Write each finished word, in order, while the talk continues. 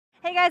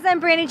Hey guys, I'm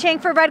Brandi Chang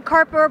for Red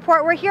Carpet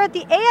Report. We're here at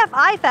the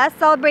AFI Fest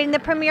celebrating the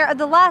premiere of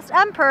The Last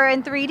Emperor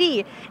in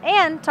 3D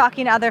and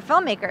talking to other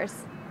filmmakers.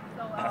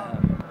 So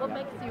what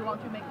makes you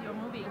want to make your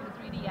movie into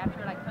 3D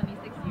after like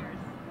 26 years?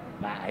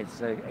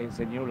 It's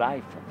a new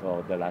life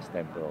for The Last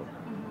Emperor.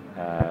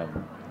 I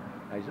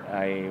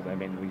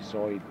mean, we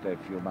saw it a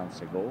few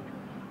months ago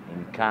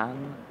in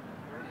Cannes,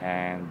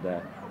 and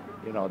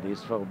you know,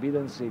 this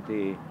Forbidden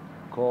City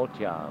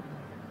courtyard,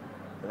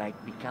 like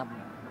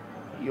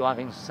you are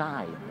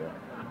inside.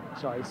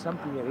 So it's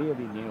something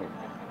really new.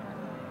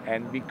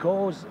 And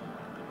because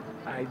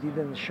I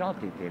didn't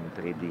shot it in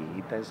 3D,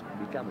 it has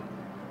become,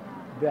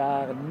 there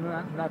are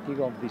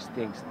nothing of these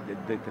things,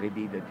 the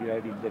 3D that you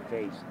have in the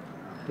face,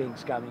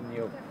 things come in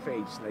your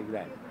face like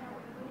that.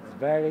 It's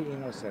very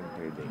innocent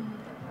 3D.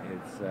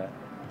 It's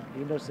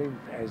innocent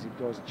as it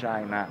was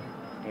China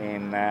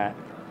in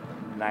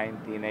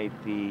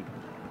 1986-7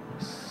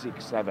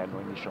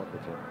 when he shot the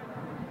film.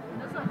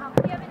 So do you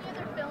have any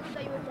other films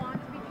that you would want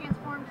to be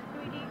transformed to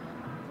 3D,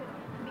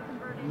 to be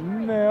converted?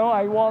 No,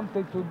 I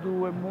wanted to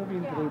do a movie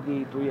in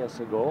 3D 2 years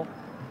ago,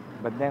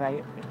 but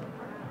then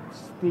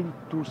still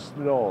too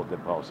slow the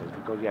process,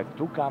 because you have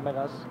two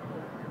cameras,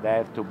 they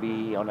have to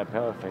be on a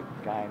perfect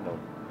kind of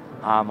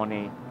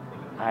harmony.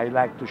 I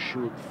like to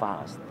shoot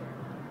fast.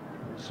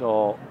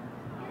 So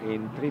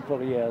in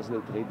 3-4 years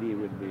the 3D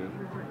will be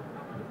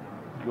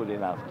good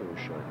enough to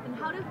show. And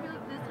how do you feel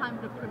this time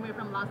the premiere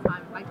from last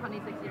time, like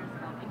 26 years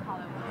ago in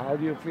Hollywood? How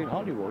do you feel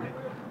Hollywood?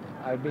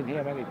 I've been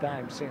here many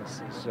times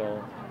since.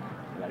 So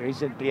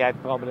recently I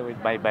had problem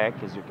with my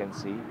back, as you can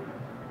see,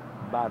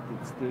 but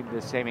it's still the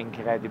same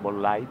incredible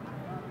light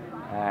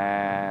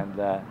and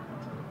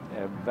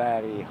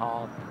very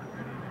hot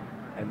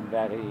and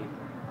very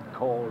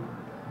cold.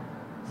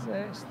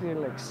 It's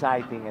still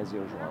exciting as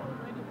usual.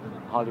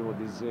 Hollywood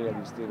is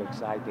really still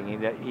exciting,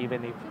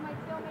 even if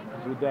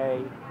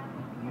today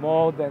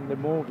more than the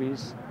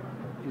movies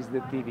is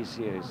the TV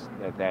series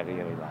that I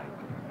really like.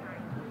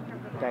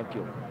 Thank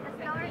you.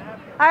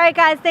 All right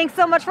guys, thanks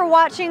so much for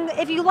watching.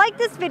 If you like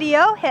this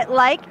video, hit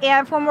like,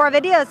 and for more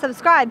videos,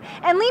 subscribe.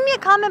 And leave me a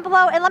comment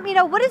below and let me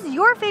know, what is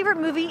your favorite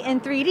movie in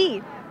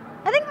 3D?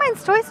 I think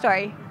mine's Toy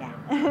Story.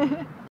 Yeah.